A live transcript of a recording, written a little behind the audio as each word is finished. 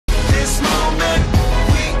This moment,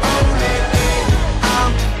 we own it. And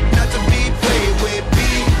I'm not to be played with,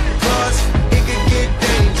 because it could get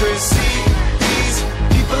dangerous. See, these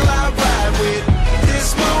people I ride with.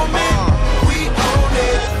 This moment, we own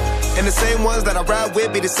it. And the same ones that I ride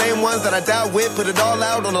with be the same ones that I die with. Put it all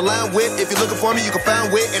out on the line with. If you're looking for me, you can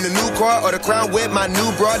find wit in the new car or the crown with. My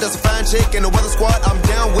new broad does a fine chick in the weather squad. I'm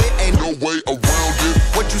down with, ain't no way around it.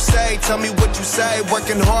 What you say, tell me what you say.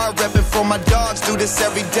 Working hard, repping for my dogs. Do this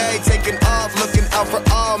every day, taking off, looking out for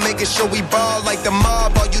all, making sure we ball like the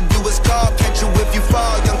mob. All you do is call, catch you if you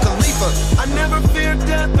fall. Young Khalifa. I never fear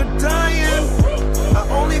death or dying. I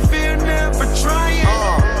only fear never trying.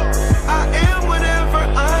 I am whatever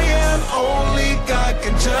I am. Only God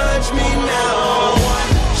can judge me now.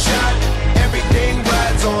 One shot, everything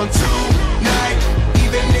rides on tonight.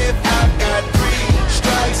 Even if I've got 3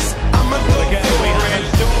 strikes, I'ma go for it.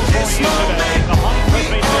 This moment, we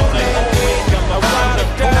own it. I'm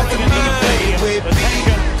not to be played with,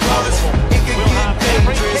 because it can get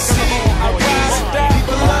dangerous. See,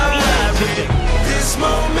 people alive with. This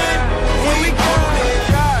moment, we own it.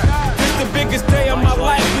 This the biggest day of my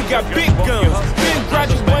life. We got big guns. Been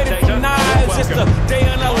graduated from knives. It's the day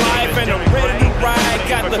of our life, and I'm ready to ride.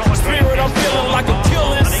 Got the spirit, I'm feeling like a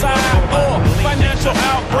kill inside. Financial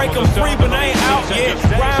outbreak, I'm free, but I ain't out yet.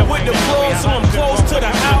 Ride with the plug, so I'm close to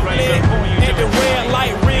the outlet. And the red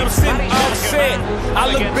light rim sitting offset.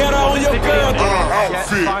 I look better on your girl than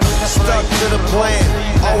outfit. Stuck to the plan.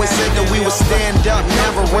 Always said that we would stand up,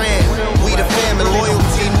 never ran. We the family,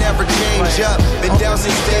 loyalty never change up. Been down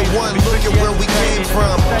since day one, look at where we came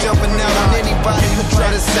from. Jumping out on anybody who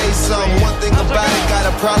try to say something. One thing about it, got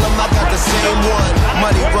a problem, I got the same one.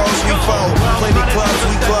 Money rolls, we fold. Plenty clubs,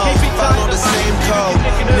 we close. Follow the same code.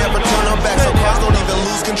 Never turn our backs, so cars don't even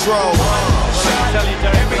lose control.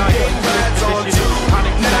 Everything rides on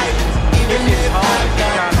tonight. Even if I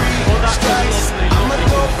got 3 strikes, I'ma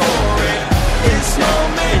go for it. This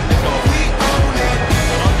moment, we own it.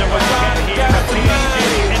 I got to ride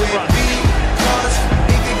with, because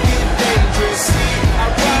it can get dangerous. See,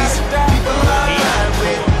 these people I ride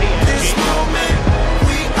with. This moment,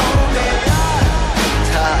 we own it.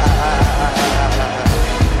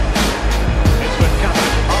 It's good cover.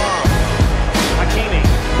 Hakimi.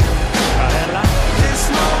 Barella. This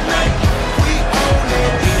moment, we own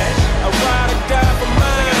it. I ride or die for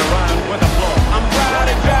mine. Around with the floor. I'm ride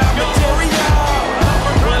or die material.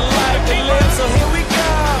 One life to live, so here we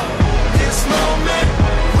go. This moment,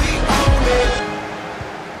 we own it.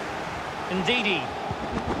 Ndidi.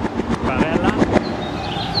 Barella.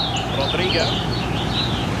 Rodrigo.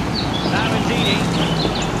 Now Ndidi.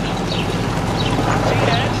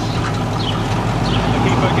 Martinez. The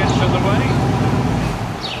keeper gets in the way.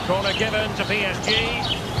 Corner given to PSG.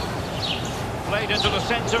 Played into the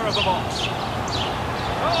centre of the box.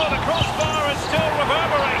 Oh, the crossbar is still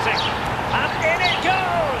reverberating. And in it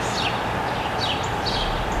goes!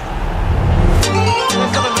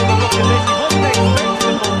 Let's have another look at this. He wasn't expecting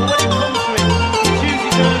the ball, but when it comes to it, he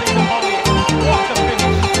chooses early to volley it. What a finish.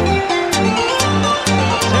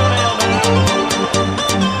 So 2-0 now.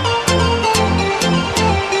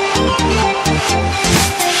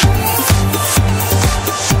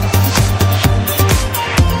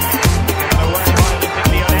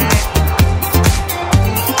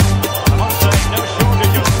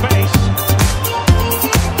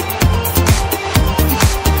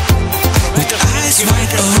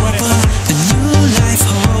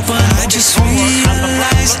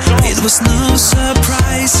 Was no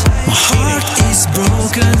surprise, my heart is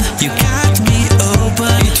broken. You got me open,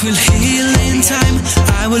 it will heal in time.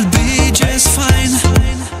 I will be just fine.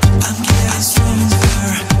 I'm getting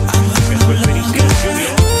stronger, I'm no longer.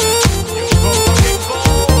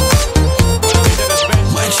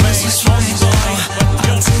 My trust is right now,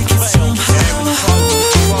 I'll take it somehow.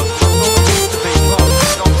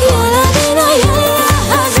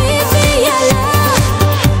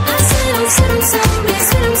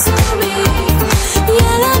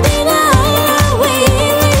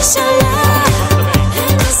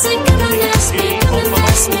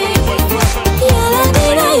 Me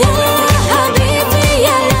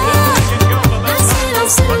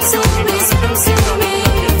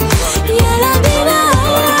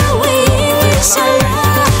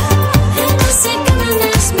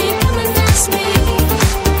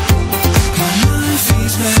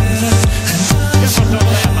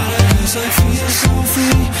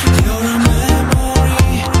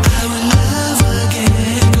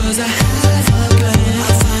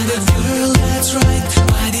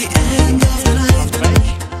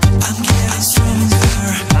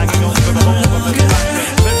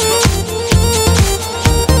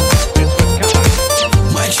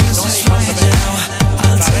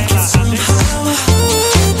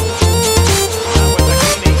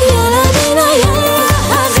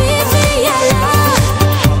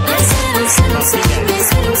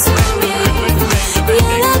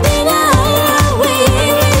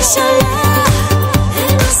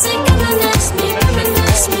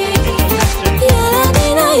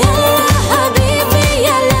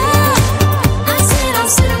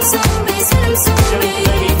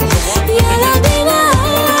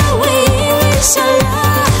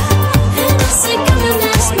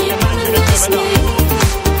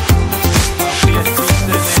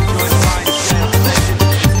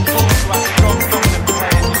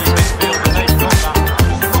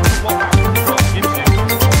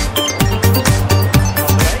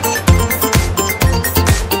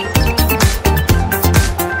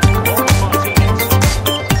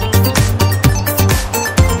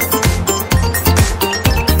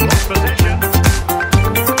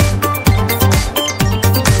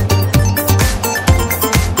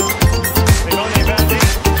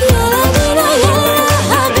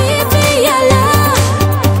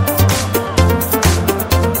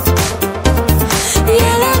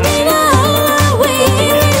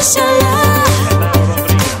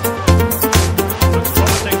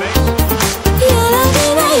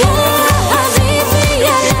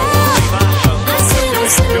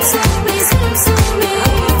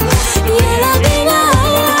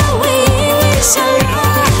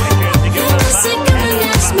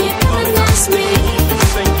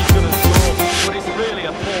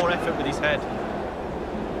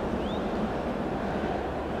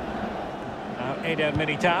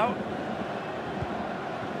Militao.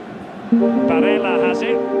 Barella has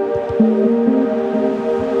it.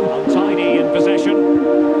 Untidy in possession.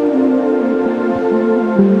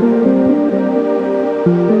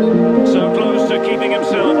 So close to keeping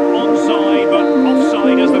himself onside, but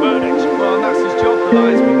offside is the verdict. Well, and that's his job, the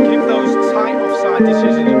linesman. Give those tight offside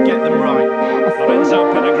decisions and get them right.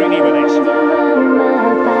 Lorenzo Pellegrini with it.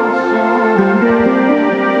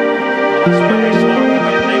 That's very slow.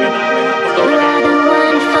 Leaving that behind the ball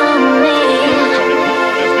again.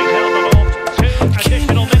 Has been held aloft. 2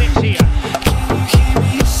 additional minutes here.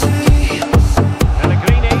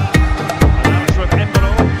 Pellegrini. And out with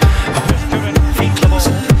Embolo. Just couldn't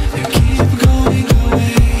keep the ball.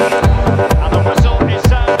 And the result is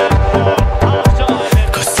sounded for half-time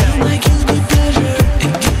in this game.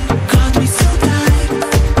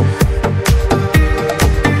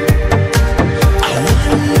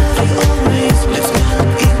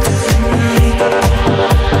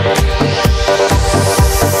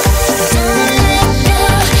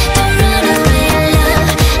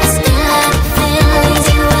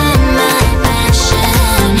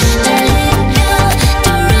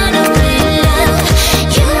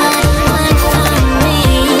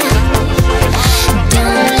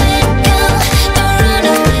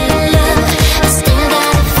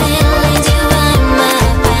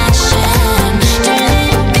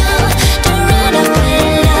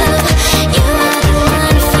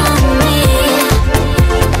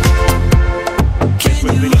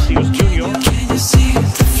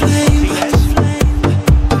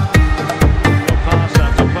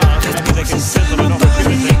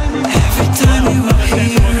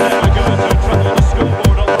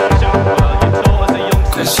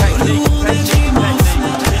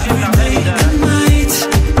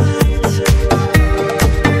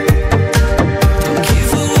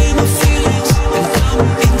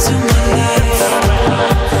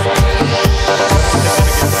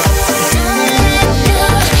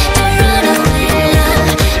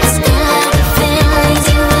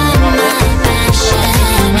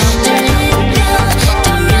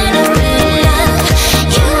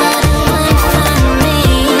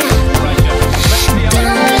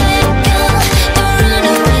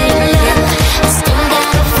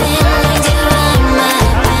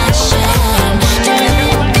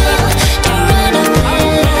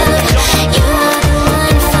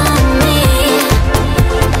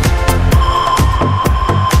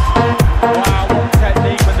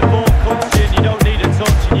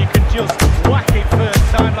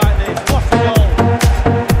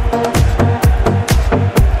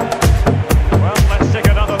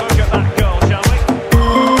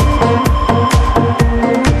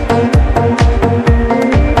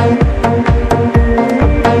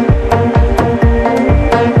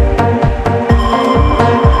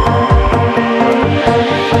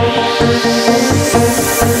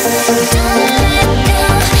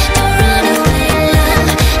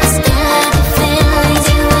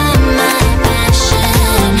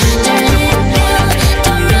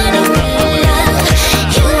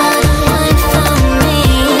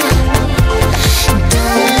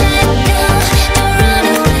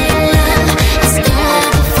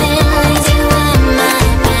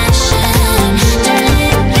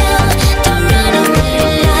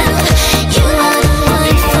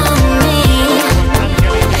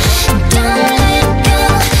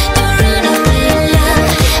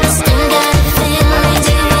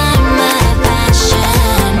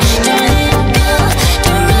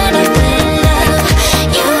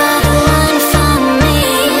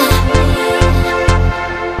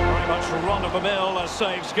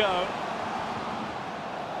 Saves go.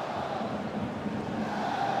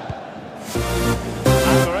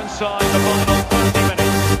 And we're inside the final 20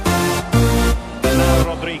 minutes. Now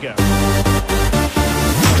Rodrigo.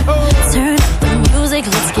 Turn up the music,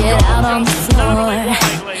 let's get out on the floor.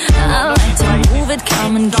 I like to move it,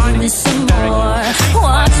 come and give me some more.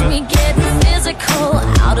 Watch me getting physical,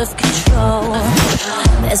 out of control.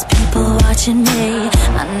 There's people watching me,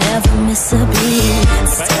 I never miss a beat.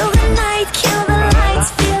 Still the night, kill the lights,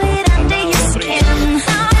 feel it under your skin.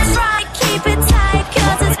 That's right, keep it tight,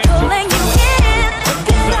 cause it's pulling you in.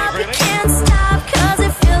 Pick it up, you can't stop, cause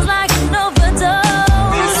it feels like an overdose.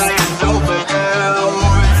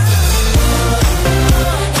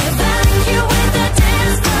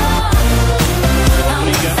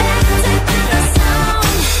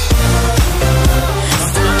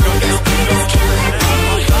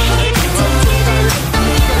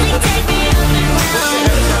 Take me underground.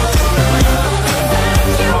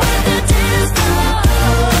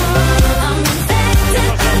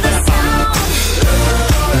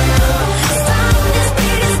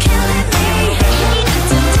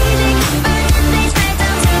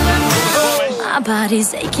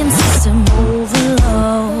 body's aching, system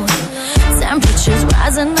overload. Temperatures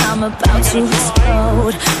rising, I'm about to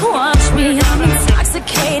explode. Watch me, I'm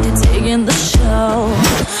intoxicated, digging the show.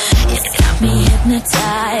 It's got me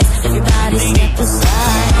hypnotized, everybody step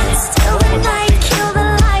aside. Still the night, kill the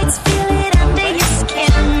lights, feel it under your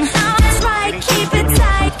skin. That's right, keep it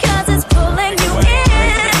tight, cause it's pulling you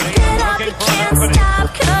in. Get up, you can't stop,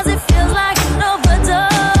 cause it feels like an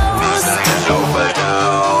overdose. Overdose.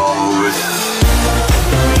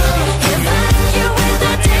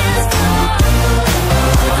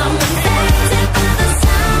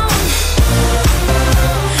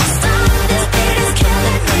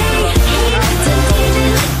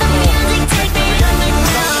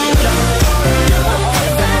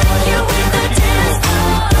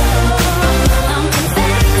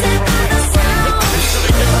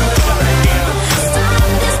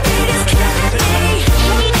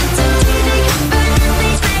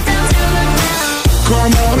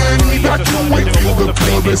 The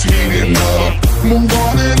club is heating up. Move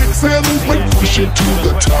on and accelerate, push it to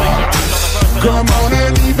the top. Come on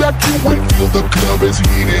and evacuate, feel the club is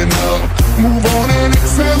heating up. Move on and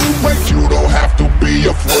accelerate, you don't have to be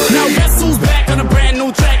afraid. Now guess who's back on a brand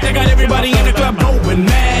new track? They got everybody in the club going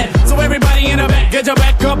mad. So everybody in the back, get your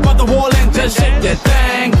back up on the wall and just shake that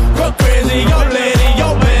thing. Go crazy, yo lady,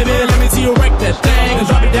 yo baby, let me see you wreck that thing and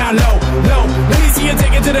drop it down low, low. Let me see you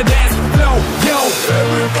take it to the dance floor, yo.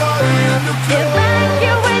 Everybody in the club.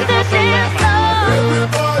 You with the dance floor.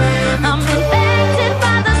 I'm infected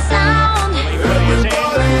by the sound.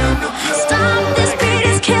 Stop, this beat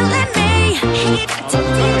is killing me.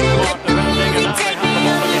 Let the music take me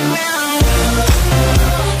underground.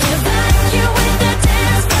 You with the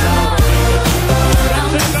dance floor.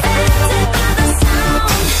 I'm infected by the sound.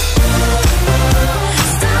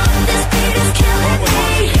 Stop, this beat is killing me.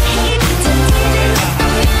 Let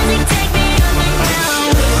the music take me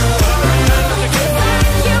underground.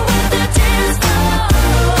 You with the dance floor.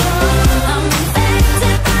 I'm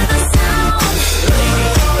infected by the sound.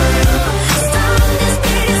 Stop, this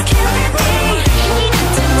beat is killing me.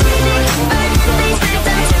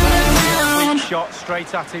 Quick shot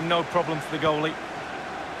straight at him, no problem for the goalie.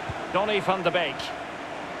 Donny van der Beek.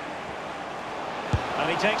 And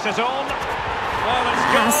he takes it on. Well, it's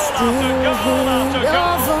I goal still after goal after hear your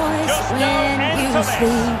goal. voice Just no when end you to this.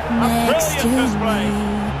 sleep A next to brilliant display. me.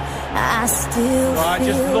 I still I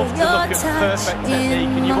just feel love to your look at touch perfect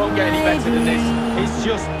technique, and you won't get any better than this. It's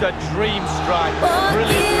just a dream strike. Brilliant,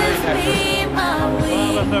 brilliant effort.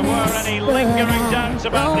 Well, if there were any lingering doubts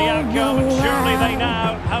about the outcome, surely they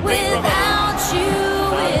now have been removed. Without you,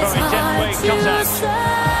 it's very hard deadly to contact.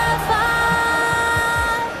 survive.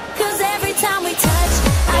 'Cause every time we touch,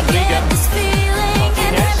 I get this feeling,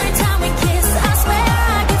 and every time we kiss, I swear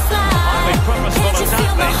I could fly. Highly purposeful Can't you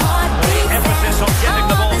feel my attack, heart beat emphasis on fast? getting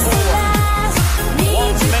the ball I want this to forward. last. Need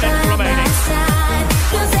 1 you minute by remaining. my side.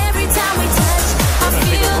 'Cause every time we touch, I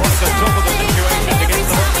feel the right on top of the static, situation and to every get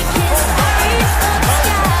the time we kiss, I reach for the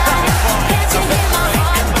sky. Can't you hear my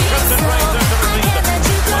heart beat so? I can't let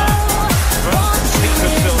you go. Want you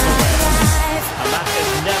in my life. And that is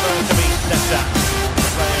never to be sniffed at. The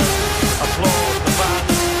players applaud the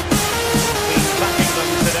fans. Been backing them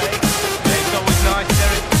today. It's always nice,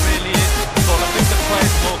 Derek, it really is. But I think the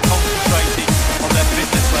players are more concentrated on their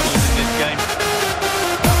fitness levels in this game.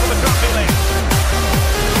 Up for the trophy lead.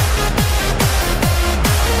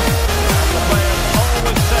 The players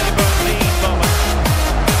always savour these moments.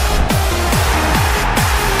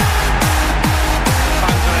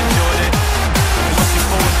 Fans are enjoying it. We're looking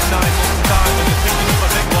forward to 9 months' time when they're picking up a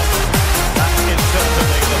big one. That is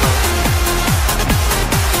certainly the hope.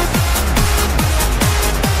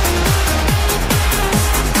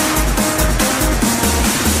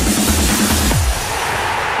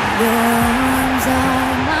 Your arms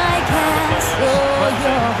are my castle,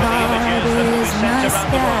 your heart is my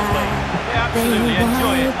sky. They absolutely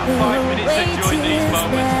enjoy it. And 5 minutes enjoying these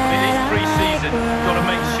moments. It is pre-season. You've got to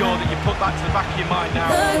make sure that you put that to the back of your mind now.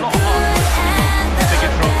 The Not good hard. and the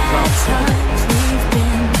Bigger trophies bad around. times we've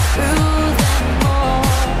been through them all.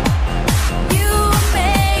 You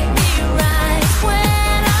make me rise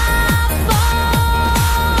when I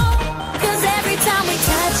fall. 'Cause every time we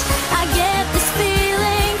touch, I get this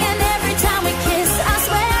feeling, and every time we kiss, I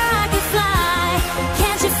swear I could fly.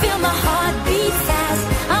 Can't you feel my heart beat fast?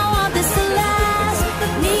 I want this to last.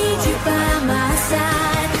 Need you by my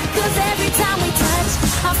side. 'Cause every time we touch,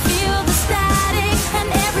 I feel the static, and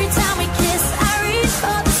every time we kiss, I reach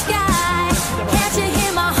for the sky. Can't you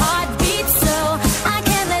hear my heart beat?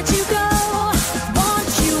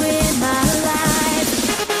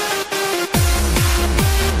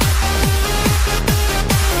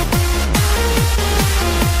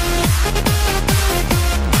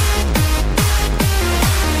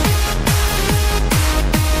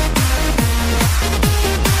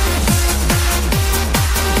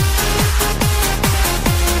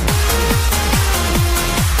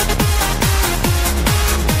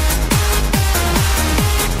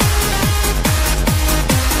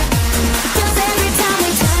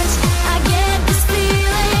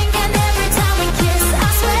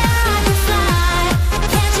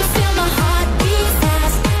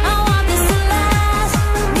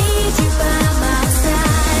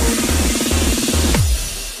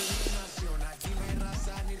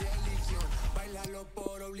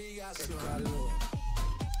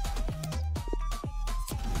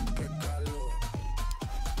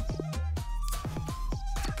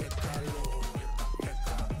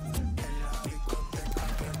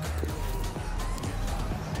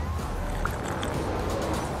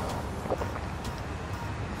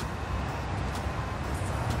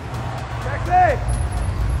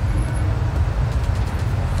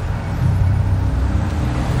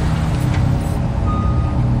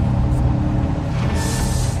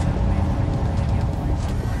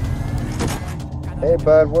 Hey,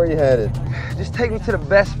 bud, where you headed? Just take me to the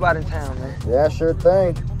best spot in town, man. Yeah, sure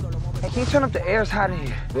thing. Hey, can you turn up the air? It's hot in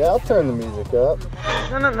here. Yeah, I'll turn the music up.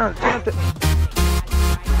 No, turn up the...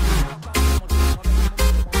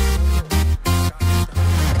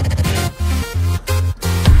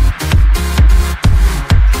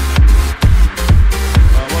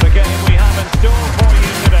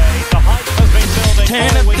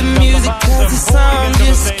 Turn up the music cause the song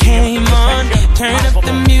just came on. Turn up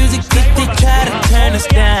the music if they try to turn us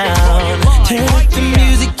down. Turn up the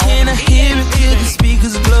music, can I hear it till the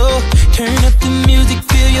speakers blow? Turn up the music,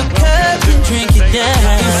 fill your cup and drink it down.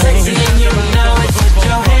 You're sexy and you know it, put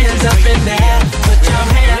your hands up in there. Put your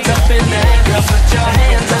hands up in there, girl, put your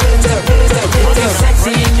hands up in there. You're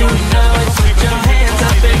sexy and you know it, put your hands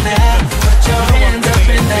up in there. Put your hands up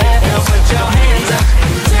in there, girl, put your hands up.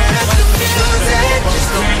 Turn up the music, just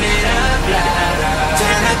turn it up louder.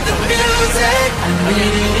 Turn up the music, I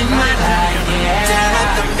need it in my life, yeah. Turn up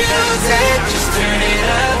the music, just turn it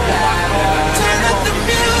up louder. Turn up the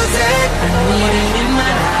music, I need it in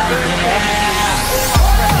my life, yeah.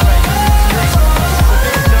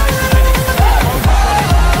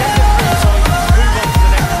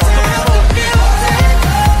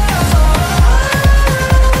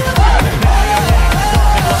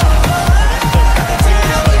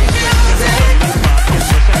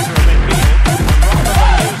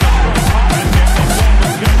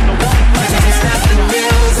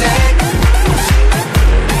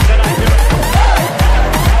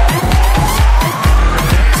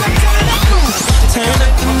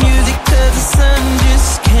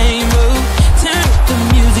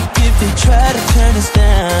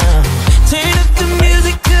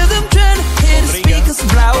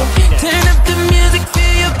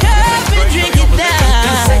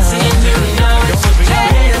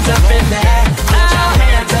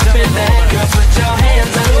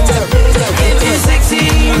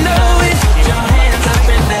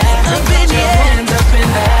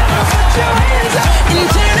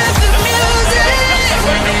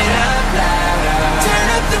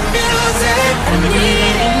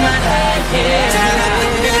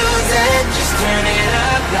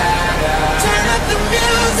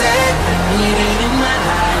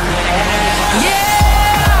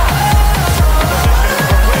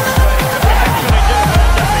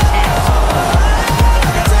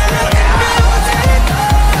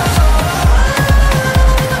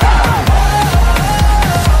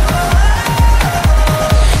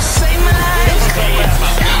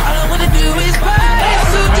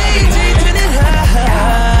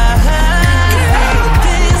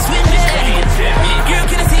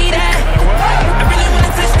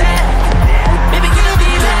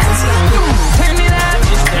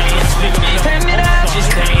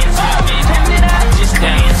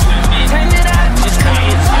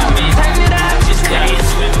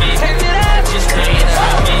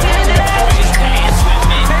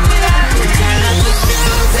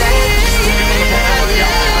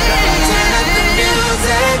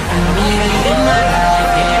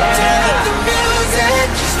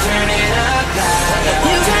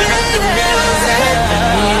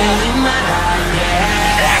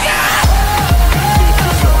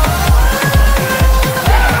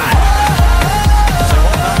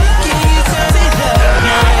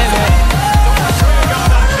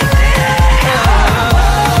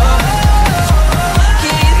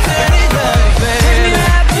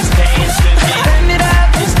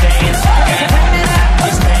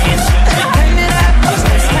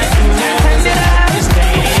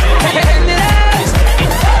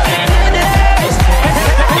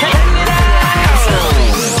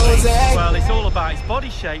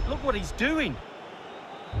 Look what he's doing.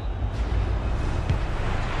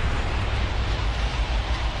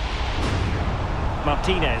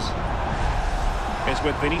 Martinez is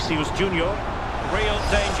with Vinicius Junior. Real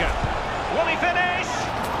danger. Will he finish?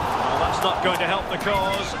 Well, that's not going to help the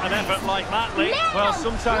cause. An effort like that, Lee. Well,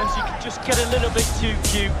 sometimes you can just get a little bit too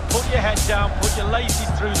cute. Put your head down, put your laces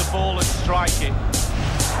through the ball and strike it.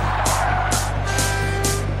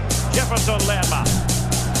 Jefferson Lerma.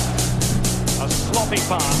 A sloppy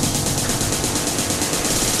pass.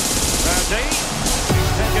 Rousey.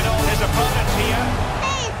 He's taken on his opponent here.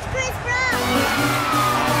 Hey, it's Chris Brown.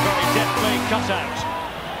 Very deftly cut out.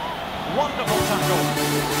 Wonderful tackle.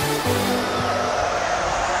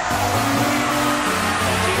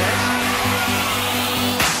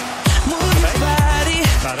 Move your body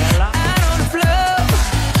out on the floor.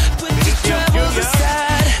 Put your troubles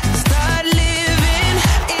aside. Start living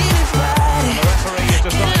in it right. The referee has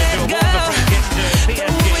decided to award the free kick to PSG.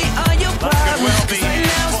 Don't wait on your problems, 'cause right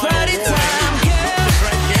now it's party time, girl.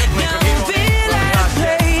 Don't feel out of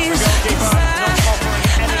place.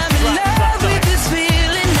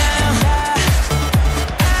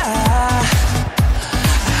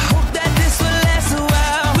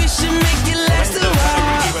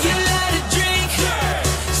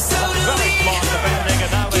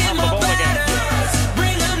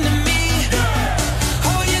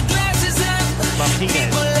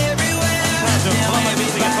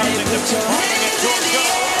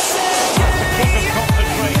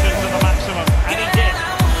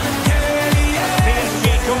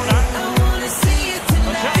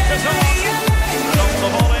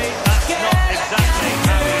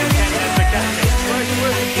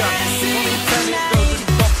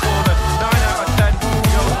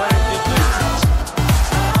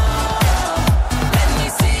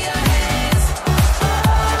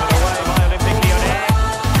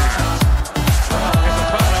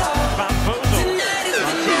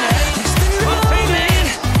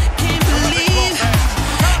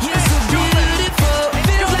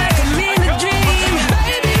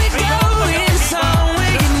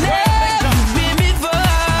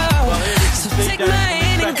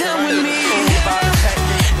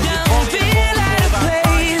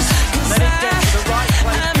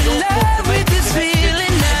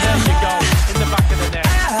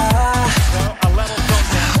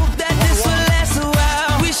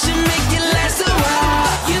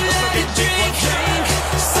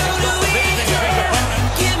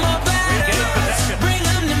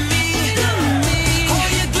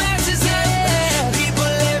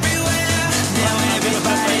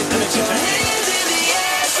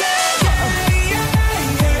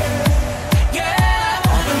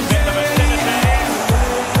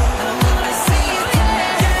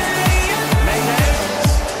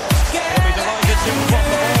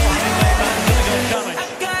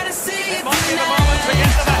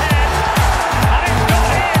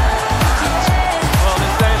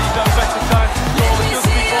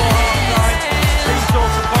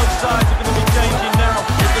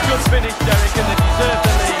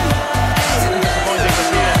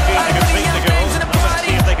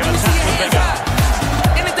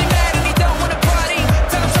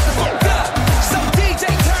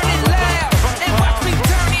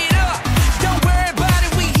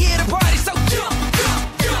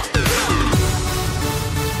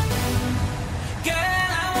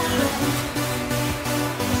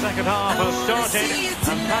 second half has started,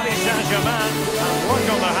 and Paris Saint-Germain have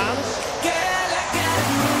work on their hands.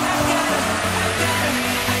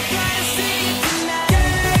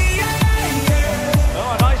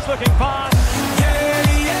 Oh, a nice looking pass.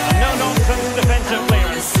 And no nonsense defensive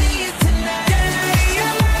clearance.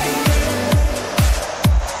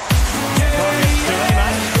 Targets to aim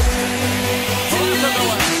at. Pulls it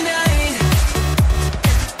away.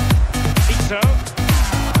 Ito.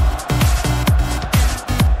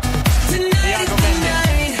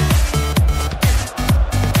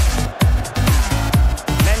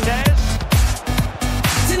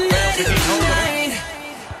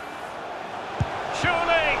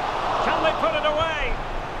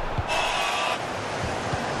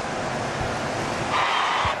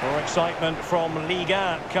 Excitement from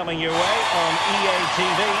Liga coming your way on EA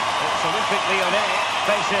TV. It's Olympique Lyonnais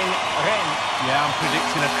facing Rennes. Yeah, I'm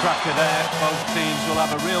predicting a cracker there. Both teams will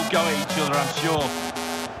have a real go at each other, I'm sure.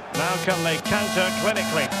 Now can they counter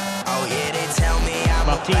clinically? Oh yeah, they tell me I'm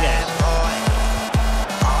Martinez. a bad boy.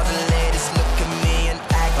 All the ladies look at me and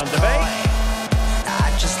act Van de Beek. I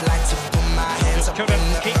just like to put my hands Just up couldn't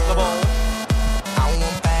in the keep the ball. I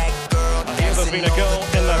want bad girl And here there's been a goal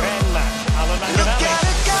in the Rennes match. Look at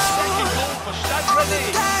her go on the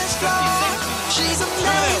Ready. dance floor. She's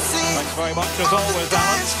amazing. Thanks very much as On the always,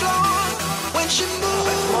 Alan. dance floor. When she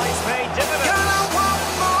moves, Might pay dividends. girl, I want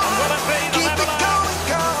more. And will it be the Keep it leveller? going,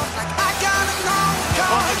 girl. Like I gotta know, girl.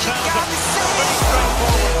 Well, it You sounds got a me pretty saying.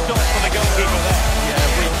 straightforward stop for the goalkeeper there.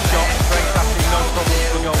 Yeah, weak shot, straight passing, no problem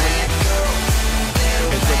for the goalie.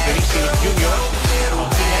 It's with Vinicius Junior.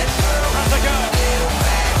 Martinez has a go.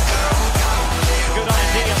 Good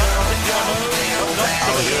idea, that particular move. Not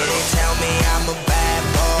to the good. They tell me I'm a bad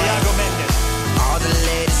boy. Thiago Mendes. All the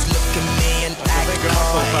ladies look at me and The act big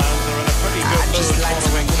Arsenal coy. fans are in a pretty good I just mood like to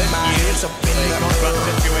following put this my news. hands up in The the contract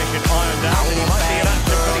air. situation ironed I out, and he want might be in bad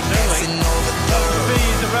action pretty girl soon. dancing over the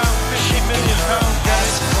Fee is around £50 million,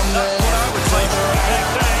 guys. That's what I would say for a Big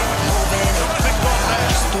save. Terrific one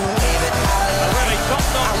there. A really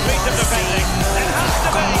top-notch piece of defending. It has to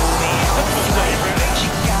be. Simple save, really.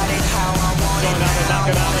 Going out of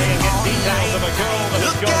Nakanali and get details of a goal that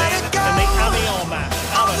has gone in the Amiens match.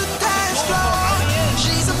 on the dance floor.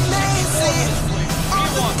 She's amazing. On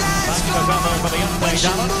the dance Back to Zamo floor. for the When update, she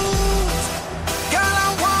Alan. moves, girl, I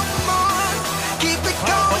want more. Keep it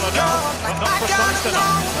going, girl. Like I gotta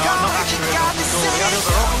know, girl. You got me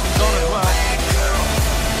saying.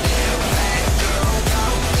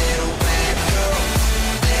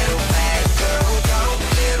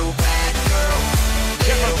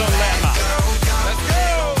 Jefferson Lerma. Let's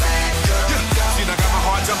go! See, I got my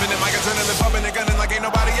heart jumping and mic adrenaline pumping and gunning like ain't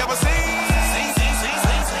nobody ever seen.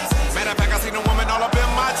 Matter of fact, I seen a woman all up in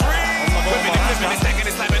my dream. Whipping and flipping and stacking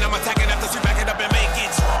and slapping, I'm attacking after she back it up and make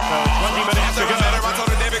it. So 20 minutes to After go. I met her, I told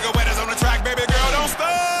her, David, go wetters on the track, baby girl, don't stop.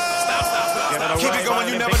 Keep it going,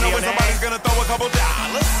 you never know when somebody's gonna throw a couple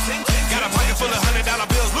dollars. Got a pocket full of $100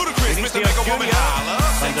 bills, ludicrous, Mr. Make a woman holler.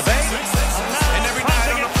 Van de Beek. And every night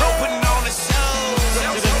on the floor, putting on the show.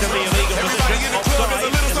 Into the illegal Everybody position. in the club is a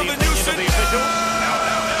little Offside, something in the new. opinion of the official.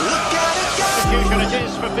 Look at her go Execution it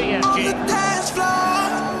is for on the PSG. dance floor.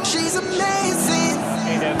 She's amazing.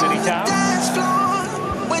 Eder On the Militao. dance floor.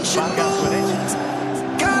 When she Vargas with it. moves,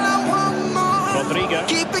 girl, I want more. Rodrigo.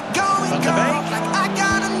 Keep it going, Van de girl. Beek. Like I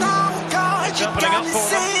gotta know, girl. It's You opening got up me for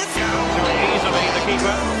them. saying. To it easily, the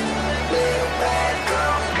keeper. Little bad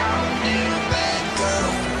girl, little bad girl,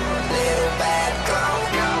 little bad girl,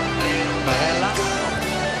 Barella.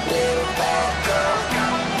 little bad girl,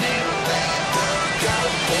 little bad girl,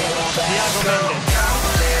 Thiago Mendes.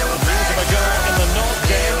 News of a goal in the North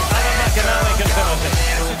game. Alan McAnally can finish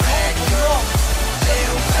it.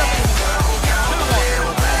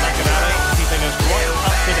 McAnally keeping us right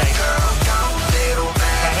up to date.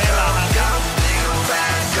 Barella has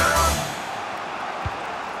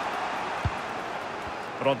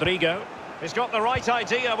it. Rodrigo. He's got the right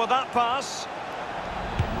idea with that pass.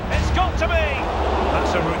 It's got to be.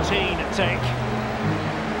 That's a routine take.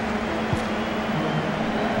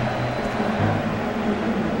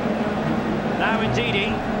 Now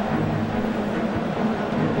Ndidi.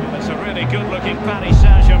 Well, it's a really good-looking Paris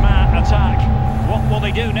Saint-Germain attack. What will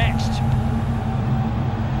they do next?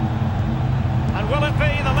 And will it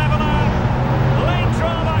be the leveller? Late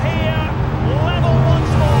drama here. Level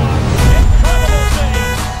once more. Incredible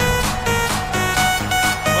save.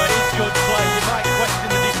 Well, it's good play. You might question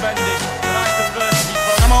the defending, but I prefer to be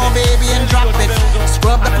close. Come on, baby, and drop it.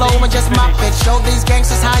 Scrub the floor and just mop it. Show these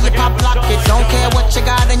gangsters how you pop lock it. Don't care what you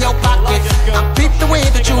got in your pocket. I peep the way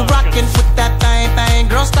that you rockin' with that thing.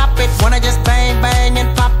 Girl, stop it. Wanna just bang, bang, and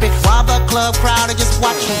pop it. While the club crowd are just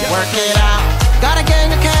watching. Work it out. Got a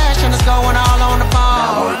gang of cash. it's going all on the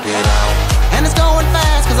ball. Work it out. And it's going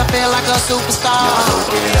fast, cause I feel like a superstar. Work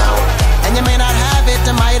it out. And you may not have it,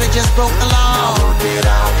 I might have just broke the law. Work it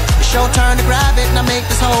out. It's your turn to grab it, and I make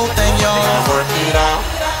this whole thing yours. Work it out.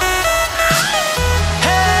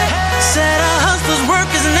 Hey, said a hustler's work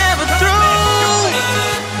is never through.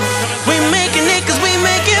 We making it cause we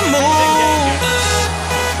make it move.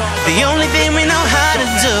 The only thing we know how to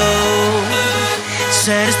do.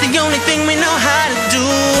 Said it's the only thing we know how to do.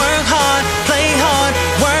 Work hard, play hard,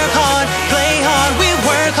 work hard, play hard. We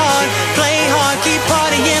work hard, play hard, keep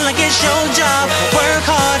partying like it's your job. Work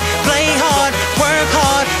hard, play hard, work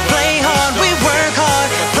hard, play hard. We work hard,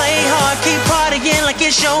 play hard, keep partying like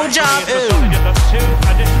it's your job. That 2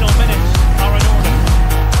 additional minutes are in order.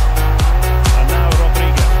 And now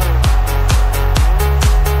Rodriguez.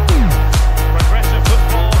 Progressive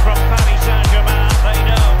football from Paris Saint-Germain. They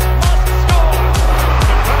know must score.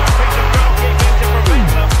 Superb piece of goalkeeping to prevent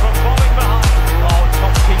them from falling behind. Oh,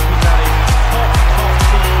 top keeping that is. Top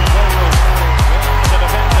keeping. Well done. The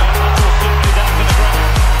defender until simply down to the ground.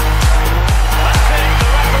 That's it. The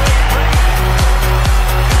referee breaks.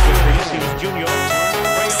 Vinicius Junior.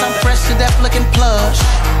 Some fresh to death looking plush.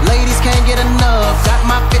 Ladies can't get enough. Got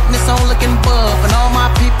my fitness on looking buff. And all my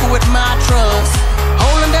people with my trust.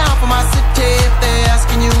 Holding down for my city. If they're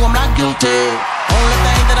asking you, I'm not guilty. Only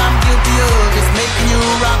thing that I'm guilty of is making you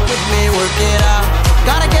rock with me. Work it out.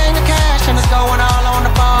 Got a gang of cash and it's going all on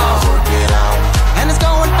the ball. Work it out. And it's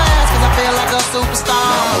going fast cause I feel like a superstar.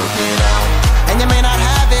 Work it out. And you may not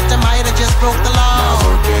have it, I might have just broke the law.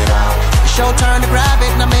 Work it out. It's your turn to grab it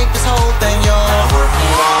and I make this whole thing yours. Work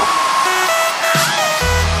it out.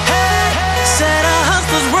 Hey, said a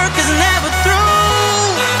hustler's work is never through.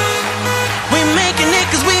 We making it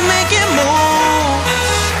cause we make it move.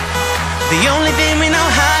 The only thing we know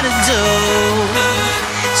how to do.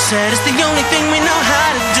 Said it's the only thing we know how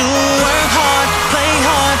to do. Work hard, play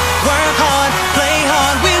hard, work hard, play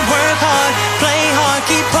hard. We work hard, play hard,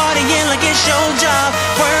 keep partying like it's your job.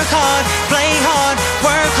 Work hard, play hard,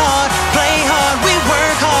 work hard, play hard. We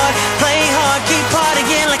work hard, play hard, keep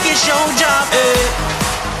partying like it's your job.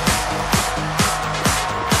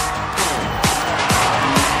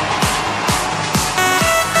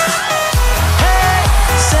 Hey,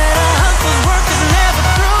 said a hustler's work is never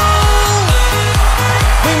through.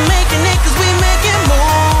 We making it cause we make it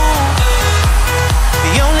move.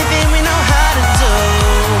 The only thing we know how to do.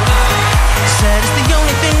 Said it's the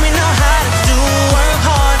only thing we know how to do. Work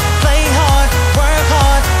hard, play hard, work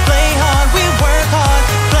hard, play hard. We work hard,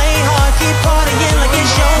 play hard, keep partying like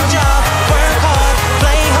it's your job. Work hard,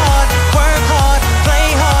 play hard, work hard,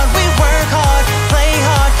 play hard. We work hard, play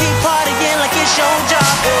hard, keep partying like it's your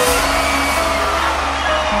job.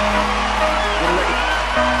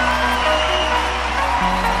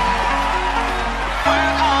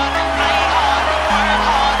 Work hard, play hard, work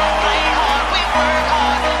hard, play hard. We work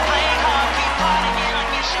hard, play hard, keep partying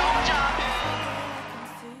like it's your job.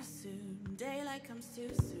 Too soon, daylight comes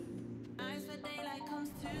too soon. Eyes for daylight comes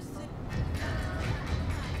too soon.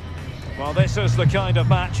 Well, this is the kind of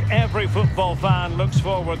match every football fan looks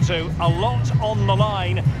forward to. A lot on the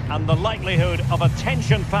line and the likelihood of a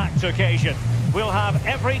tension-packed occasion. We'll have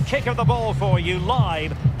every kick of the ball for you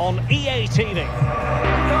live on EA TV.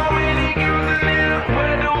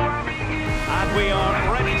 And we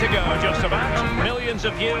are ready to go, just about. Millions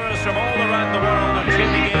of viewers from all around the world are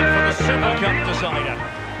tuning in for the Super Cup decider.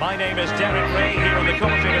 My name is Derek Ray, here in the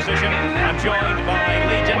commentary position. I'm joined by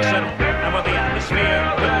Lee Dixon, and with the atmosphere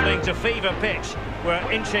building to fever pitch, we're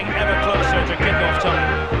inching ever closer to kick-off time.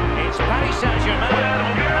 It's Paris Saint-Germain,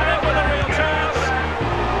 and then with a real chance.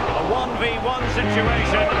 A 1v1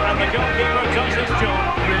 situation, and the goalkeeper does his job.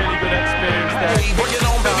 Really good experience there. Hey, bring it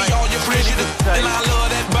on, baby, all your friends, you and I love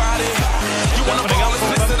that body. You wanna ball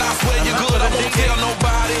explicit, I swear you're good, I won't tell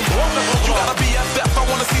nobody. You gotta be FF, I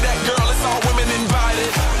wanna see that girl, it's all women invited.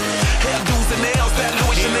 Hairdos and nails, that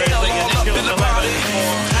Louis Chanel, all up in the body.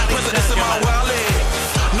 Presidents in my wallet,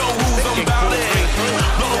 no rules, I'm about it.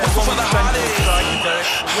 No whistle for the hottie.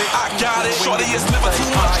 I got it, shorty, it's never too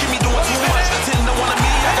much, keep me doing too much. Attend to one of me,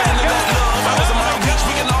 I got into that love. I was in my beach,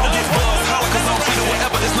 we can all get buzzed. Holla, cause I'm free to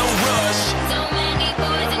whatever, there's no rush. So many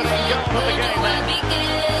boys in here, where do I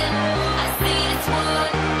begin? I see this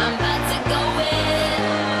one, I'm about to go in.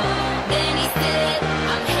 Then he said,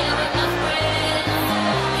 I'm here with my friend.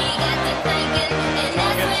 He got to thinking, and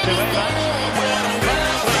that's when he said,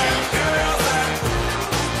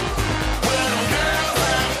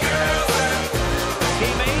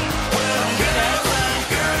 Kimi,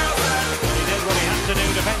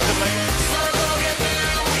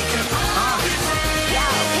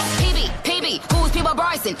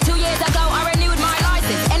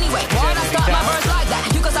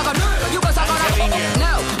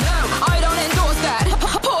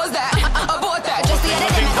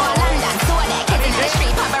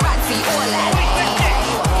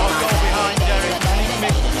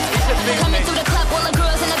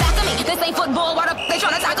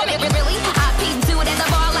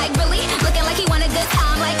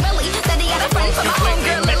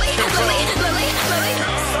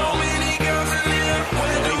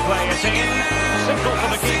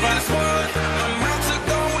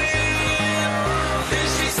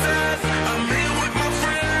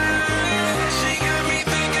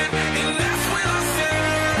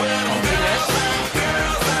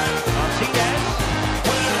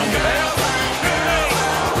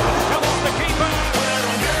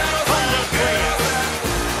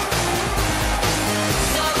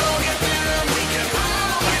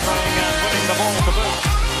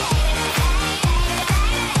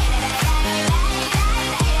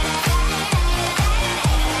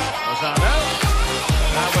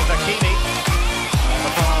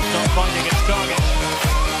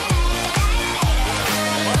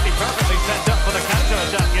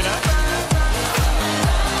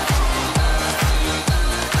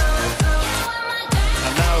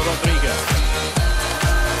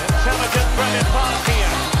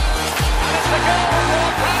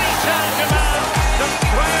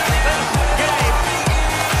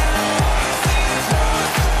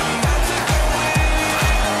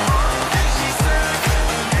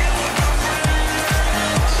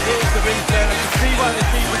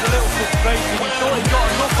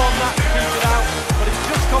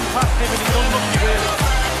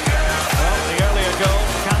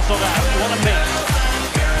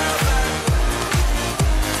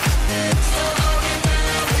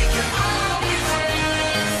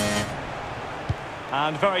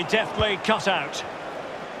 deftly cut out.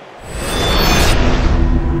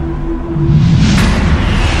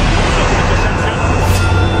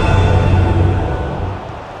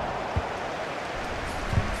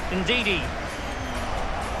 Ndidi.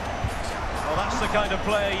 Well, that's the kind of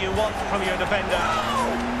player you want from your defender.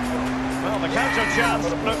 Well, the counter chance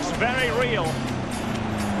looks very real.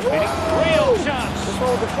 Real chance.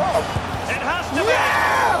 It has to be.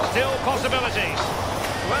 Still possibilities.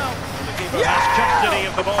 Well, the keeper has custody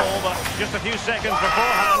of the ball, but just a few seconds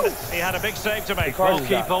beforehand, he had a big save to make. Well,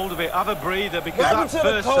 keep hold of it. Have a breather, because that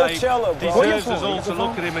first save deserves us all to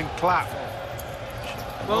look at him and clap.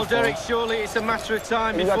 Well, Derek, surely it's a matter of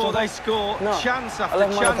time before they score. Chance after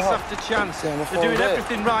chance after chance. They're doing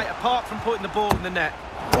everything right, apart from putting the ball in the net.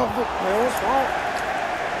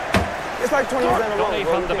 It's like 20 minutes in a row. Donny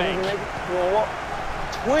van de Beek. You wanna walk?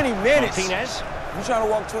 20 minutes? Martinez. You trying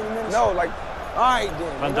to walk 20 minutes? No, like, all right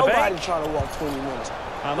then. Nobody trying to walk 20 minutes.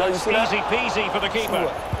 And that's easy peasy for the keeper.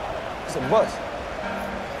 It's a bus.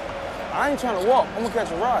 I ain't trying to walk. I'm gonna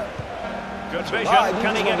catch a ride. Good vision.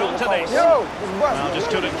 Can he get onto this? Yo, it's a bus. Well, just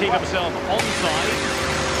couldn't keep himself onside.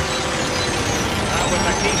 Now with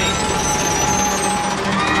Makini.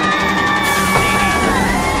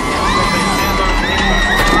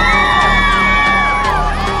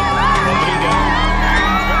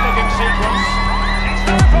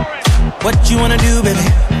 What you wanna do, baby?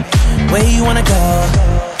 Where you wanna go?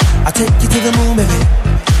 I'll take you to the moon, baby.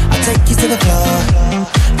 I'll take you to the floor.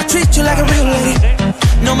 I treat you like a real lady,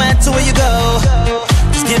 no matter where you go.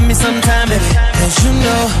 Just give me some time, baby. Cause you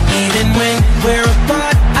know, even when we're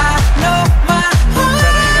apart, I know my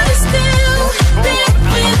heart is still there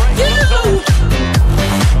with you.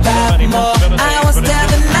 5 more hours till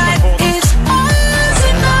the night is ours,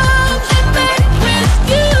 and I'm in bed with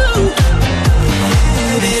you.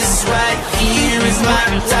 This right here is my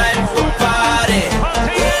type of party.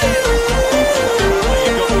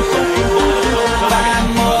 5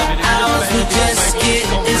 more hours, we just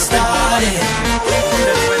getting started.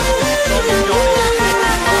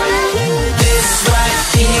 This right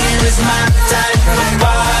here is my type of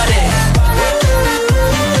party.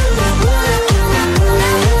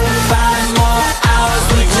 5 more hours,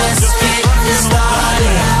 we just getting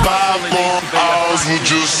started. 5 more hours, we're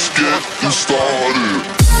just getting started.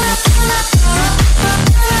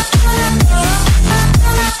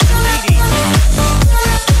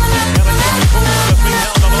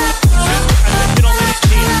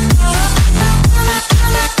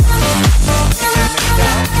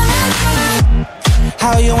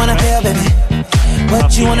 How you wanna feel, baby?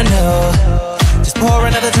 What you wanna know? Just pour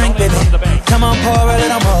another drink, baby. Come on, pour a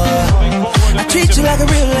little more. I treat you like a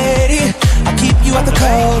real lady. I'll keep you out the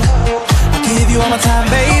cold. I'll give you all my time,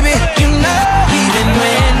 baby. You know, even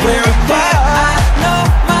when we're apart, I know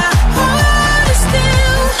my heart is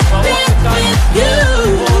still there with you.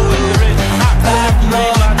 5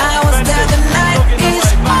 more hours till the night is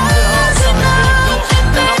ours, and I'm in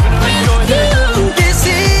bed with you. This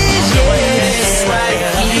is right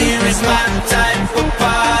here is my type of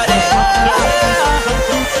party.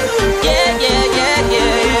 Yeah, yeah, yeah,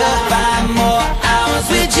 yeah. 5 more hours,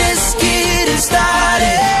 we're just getting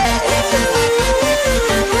started.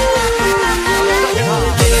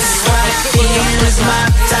 This right here is my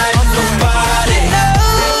type of party. No,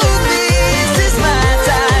 this is my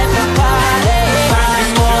type of party. 5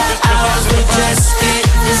 more hours, we're just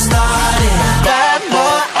getting started. 5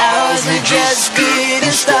 more hours, we're just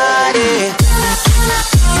getting started.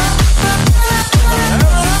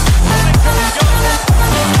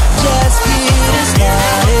 Just getting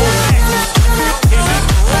started.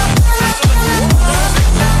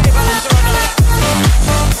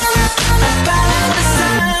 About the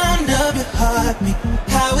sound of your heartbeat,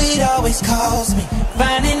 how it always calls me,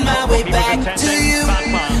 finding my way back to you.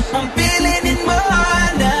 I'm feeling it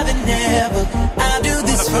more now than ever. I'll do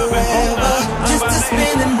this forever, just to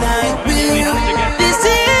spend the night with you. This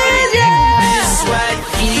is this right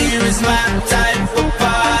here is my type of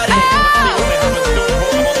party.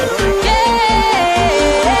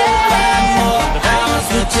 5 more hours,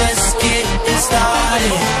 we're just getting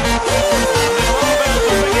started.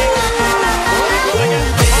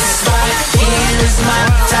 This right here is my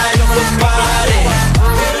type of party.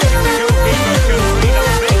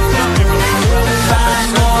 5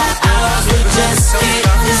 more hours, we're just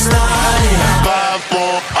getting started. 5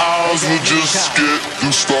 more hours, we're just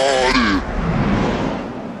getting started.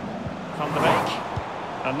 Van de Beek.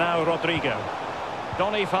 And now Rodrigo.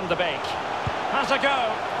 Donny van de Beek. Has a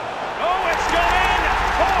go. Oh, it's gone in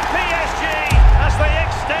for PSG as they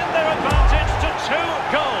extend their advantage to 2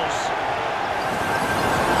 goals.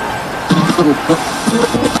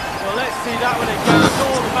 Well, let's see that one again. It's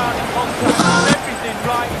all about the contact, everything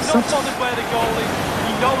right. He's not bothered where the goal is.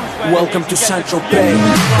 He knows where Welcome it is. to Central Bay.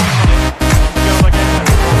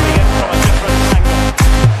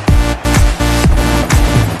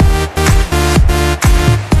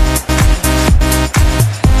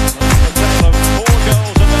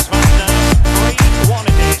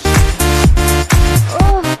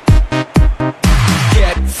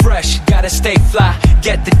 Stay fly,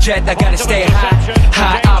 get the jet, I gotta stay high.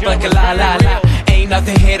 High up like a la la la. Ain't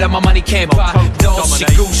nothing here that my money can't buy. Dolce,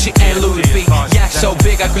 Gucci, and Louis V. Yak so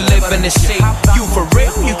big I could live in the sea. You for real?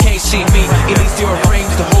 You can't see me. It needs your rings,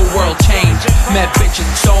 the whole world change. Mad bitches,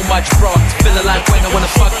 so much broad. Feeling like when I wanna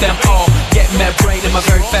fuck them all. Get mad brain in my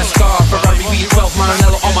very fast car. Ferrari V12,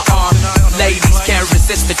 Maranello on my arm. Ladies can't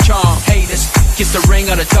resist the charm. Haters, kiss the ring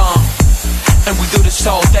on the dawn. And we do this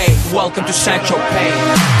all day. Welcome to Central Bay.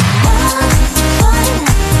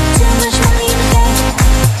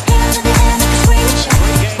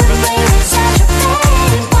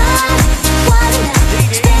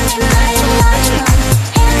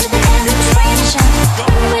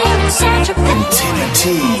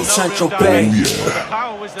 Central Bay.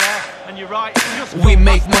 We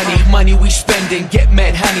make money we spending. Get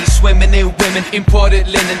mad honey, swimming in women. Imported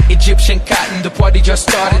linen, Egyptian cotton. The party just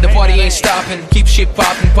started, the party ain't stopping. Keep shit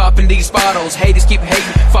popping these bottles. Haters keep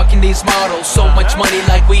hating, fucking these models. So much money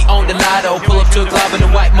like we own the lotto. Pull up to a club in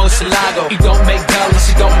a white Moselago. It don't make dollars,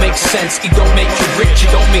 it don't make sense. It don't make you rich,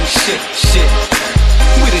 it don't mean shit.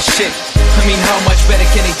 We the shit. I mean, how much better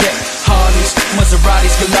can it get? Harleys,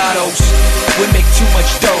 Maseratis, Gelatos. We make too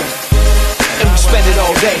much dough, and we spend it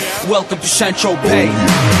all day. Welcome to Central Bay.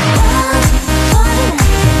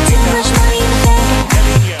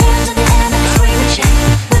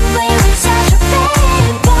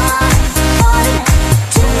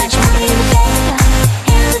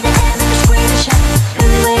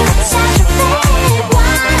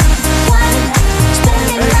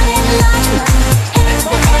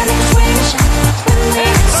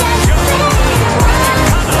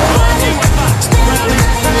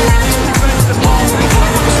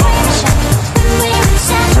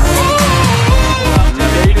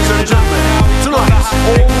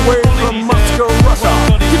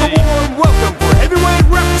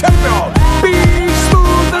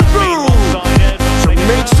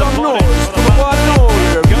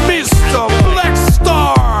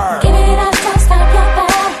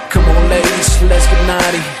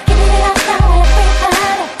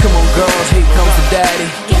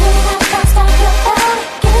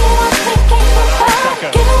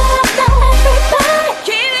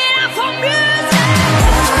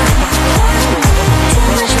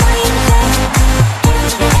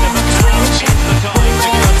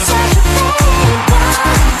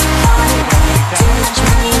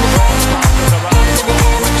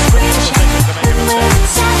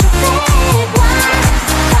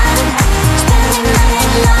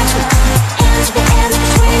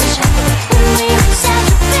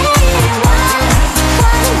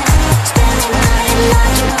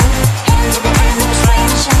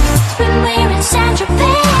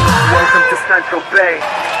 Central Bay.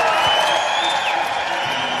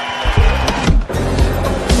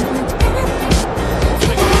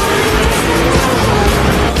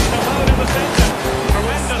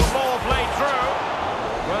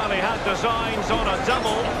 Designs on a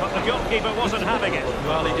double, but the goalkeeper wasn't having it.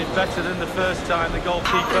 Well, he did better than the first time, the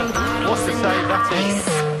goalkeeper. What's to say that is?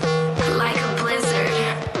 Like a blizzard.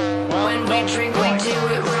 When we drink, we do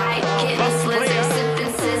it right. Getting slizzard,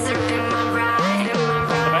 sipping scissor in my ride.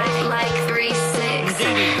 Like 3-6.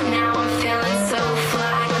 Now I'm feeling so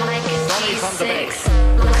fly. Like a G6.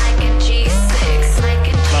 Like a G6. Like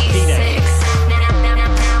a G6.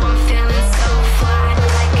 Now I'm feeling so fly.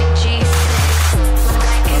 Like a G6.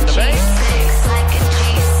 Like a G6. Like a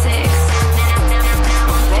G6. Now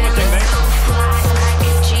I'm feeling so fly. Like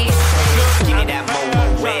a G6. Give me that Momo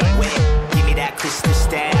wet. Give me that crystal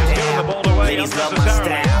style. Ladies love my style.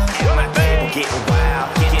 At my table getting wild.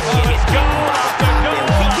 Get then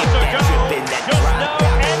we get that drip in that drop.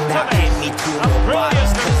 Now give me 2 more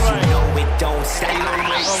bottles, 'cause you know it don't stop.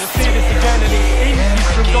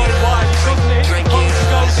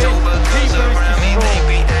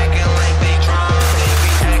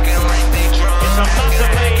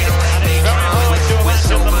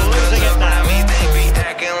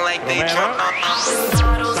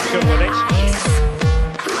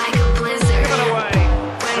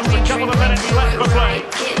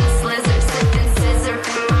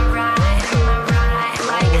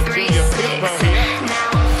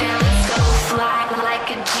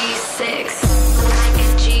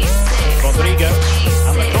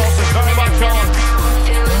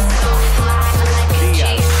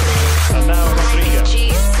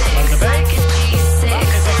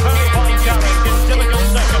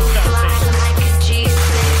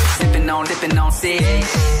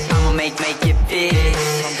 6. I'ma make it big.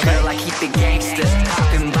 Girl, I keep it gangster,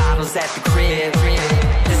 popping bottles at the crib.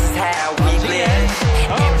 This is how we live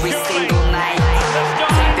every single night.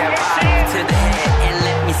 Take that bottle to the head and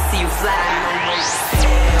let me see you fly.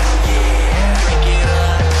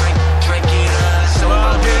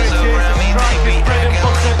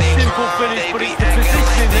 Simple finish, but it's the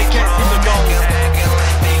positioning that gets him the goal.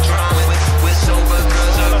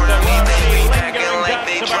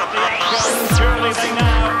 Surely they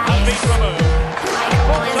now have been removed.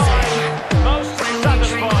 Full time, most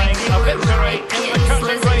satisfying a victory in the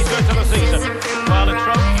curtain raiser to the season. While a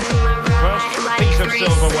trophy, first piece of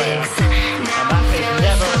silverware, and that is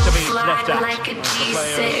never to be left out. The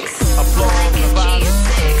players applaud the fans,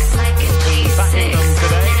 backing them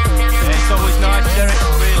today. It's always nice, Derek, it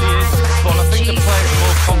really is. But I think the players are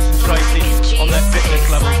more concentrated on their fitness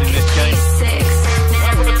levels in this game.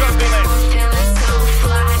 Time for the trophy list.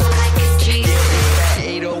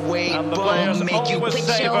 And the players always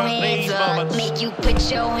savour these moments. Make you put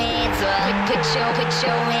your hands up, put your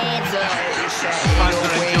hands up. Fans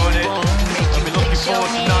are enjoying it. I'll be looking forward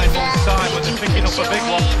to 9 months' time when they're picking up a big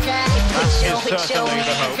one. That is certainly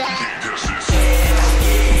the hope.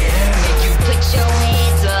 Make you put your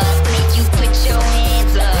hands up, make you put your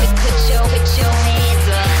hands up, put your hands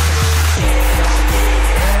up.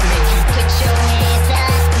 Make you put your hands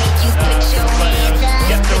up, make you put your hands up.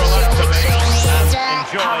 Get to relax a bit and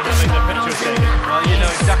enjoy having the picture taken. Well, you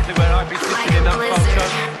know exactly where I'd be sitting in that photo.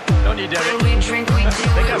 Don't you, Derek? We drink, we do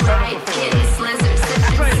it right. Getting slizzard,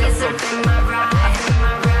 sipping in my ride,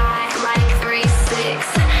 like 3-6.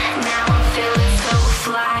 Now I'm feeling so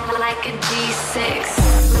fly, like a G6,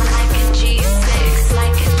 like a G6,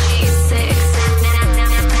 like a G6.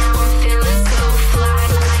 Now I'm feeling so fly,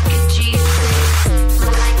 like a G6,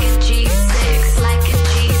 like a G6, like a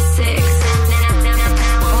G6. Now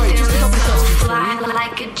I'm feeling so fly,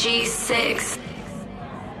 like a G6.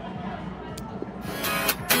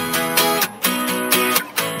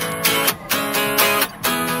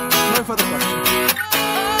 No further questions.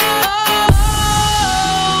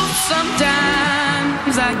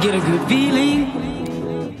 Sometimes I get a good feeling,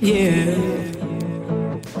 yeah.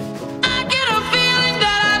 I get a feeling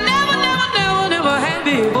that I never had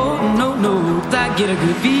before. No, I get a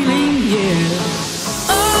good feeling, yeah.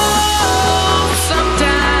 Oh,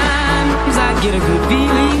 sometimes I get a good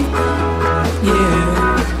feeling, yeah.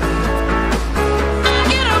 I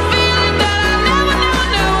get a feeling that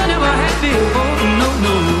I never had before.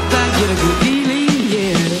 No, I get a good feeling,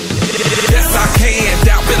 yeah. Yes, I can.